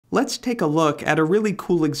Let's take a look at a really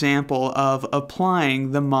cool example of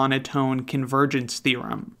applying the monotone convergence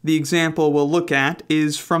theorem. The example we'll look at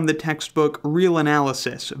is from the textbook Real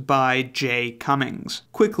Analysis by Jay Cummings.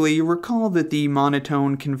 Quickly, recall that the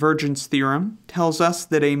monotone convergence theorem tells us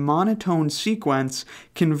that a monotone sequence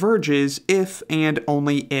converges if and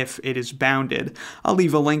only if it is bounded. I'll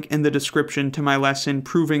leave a link in the description to my lesson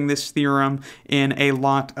proving this theorem in a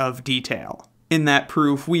lot of detail. In that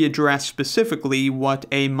proof, we address specifically what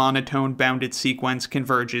a monotone bounded sequence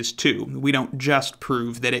converges to. We don't just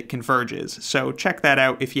prove that it converges, so check that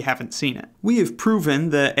out if you haven't seen it. We have proven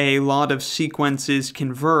that a lot of sequences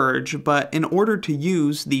converge, but in order to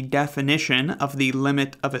use the definition of the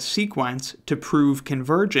limit of a sequence to prove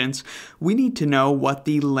convergence, we need to know what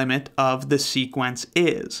the limit of the sequence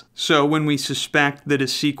is. So when we suspect that a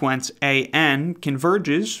sequence AN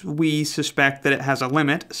converges, we suspect that it has a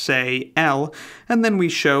limit, say L, and then we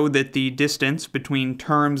show that the distance between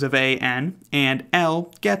terms of AN and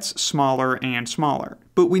L gets smaller and smaller.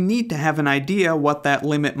 But we need to have an idea what that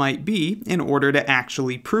limit might be in order to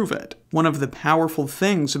actually prove it. One of the powerful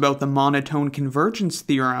things about the monotone convergence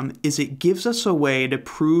theorem is it gives us a way to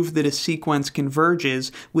prove that a sequence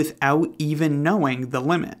converges without even knowing the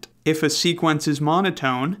limit. If a sequence is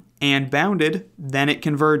monotone and bounded, then it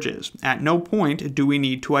converges. At no point do we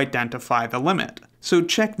need to identify the limit. So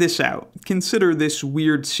check this out. Consider this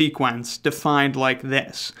weird sequence defined like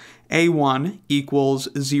this. A1 equals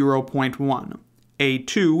 0.1.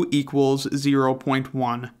 A2 equals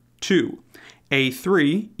 0.12.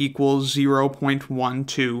 A3 equals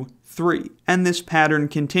 0.123. And this pattern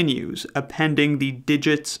continues, appending the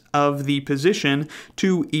digits of the position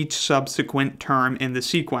to each subsequent term in the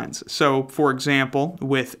sequence. So, for example,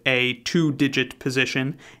 with a 2-digit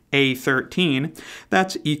position, A13,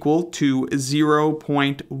 that's equal to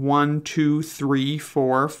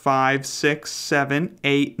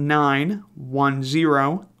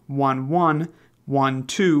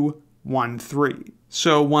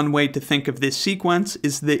So one way to think of this sequence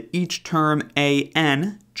is that each term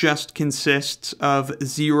AN just consists of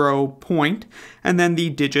 0 point and then the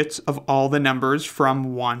digits of all the numbers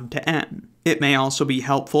from 1 to n. It may also be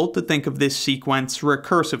helpful to think of this sequence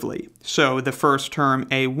recursively. So the first term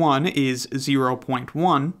A1 is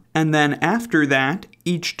 0.1, and then after that,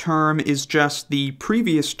 each term is just the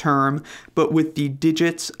previous term, but with the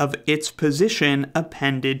digits of its position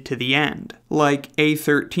appended to the end. Like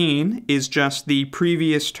A13 is just the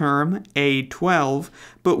previous term, A12,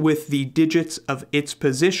 but with the digits of its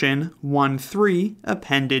position, 1, 3,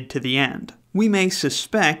 appended to the end. We may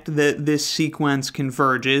suspect that this sequence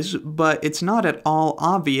converges, but it's not at all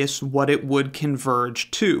obvious what it would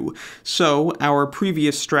converge to. So our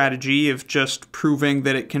previous strategy of just proving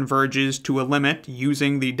that it converges to a limit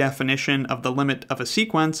using the definition of the limit of a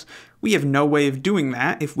sequence, we have no way of doing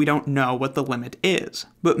that if we don't know what the limit is.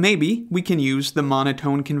 But maybe we can use the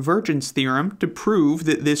monotone convergence theorem to prove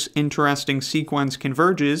that this interesting sequence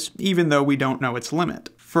converges even though we don't know its limit.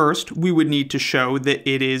 First, we would need to show that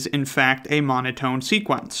it is in fact a monotone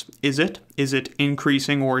sequence. Is it? Is it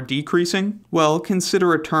increasing or decreasing? Well,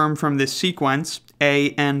 consider a term from this sequence,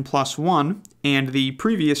 AN plus 1, and the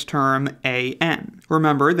previous term, AN.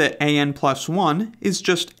 Remember that AN plus 1 is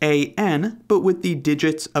just AN, but with the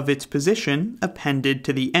digits of its position appended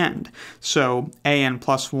to the end. So AN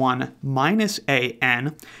plus 1 minus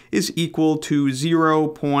AN is equal to 0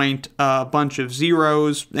 point a bunch of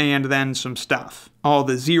zeros and then some stuff. All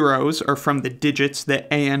the zeros are from the digits that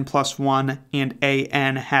AN plus 1 and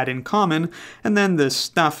AN had in common, and then the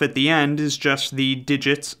stuff at the end is just the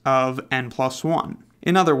digits of n plus 1.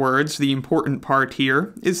 In other words, the important part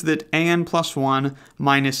here is that AN plus 1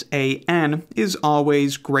 minus AN is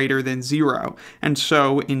always greater than 0, and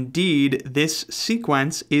so indeed this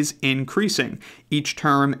sequence is increasing. Each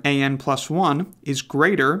term AN plus 1 is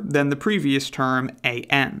greater than the previous term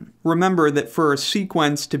AN. Remember that for a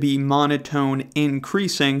sequence to be monotone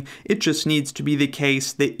increasing, it just needs to be the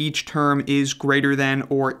case that each term is greater than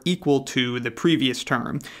or equal to the previous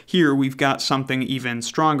term. Here we've got something even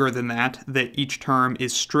stronger than that each term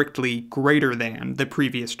is strictly greater than the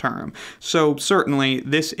previous term. So certainly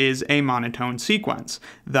this is a monotone sequence.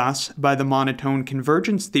 Thus, by the monotone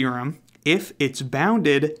convergence theorem, if it's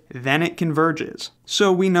bounded, then it converges.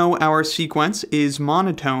 So we know our sequence is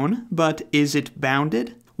monotone, but is it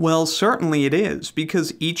bounded? Well, certainly it is,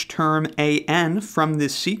 because each term an from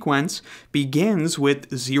this sequence begins with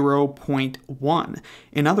 0.1.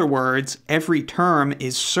 In other words, every term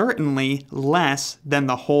is certainly less than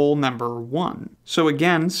the whole number 1. So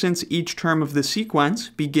again, since each term of the sequence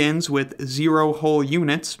begins with 0 whole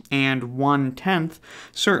units and 1/10,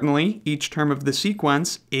 certainly each term of the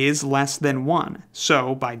sequence is less than 1.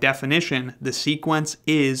 So, by definition, the sequence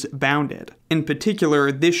is bounded. In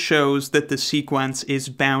particular, this shows that the sequence is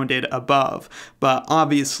bounded above, but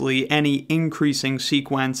obviously any increasing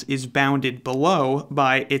sequence is bounded below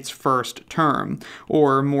by its first term,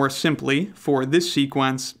 or more simply, for this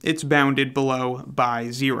sequence, it's bounded below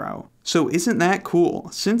by 0. So isn't that cool?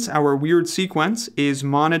 Since our weird sequence is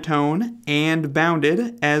monotone and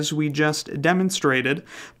bounded, as we just demonstrated,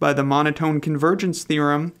 by the monotone convergence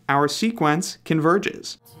theorem, our sequence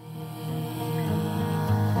converges.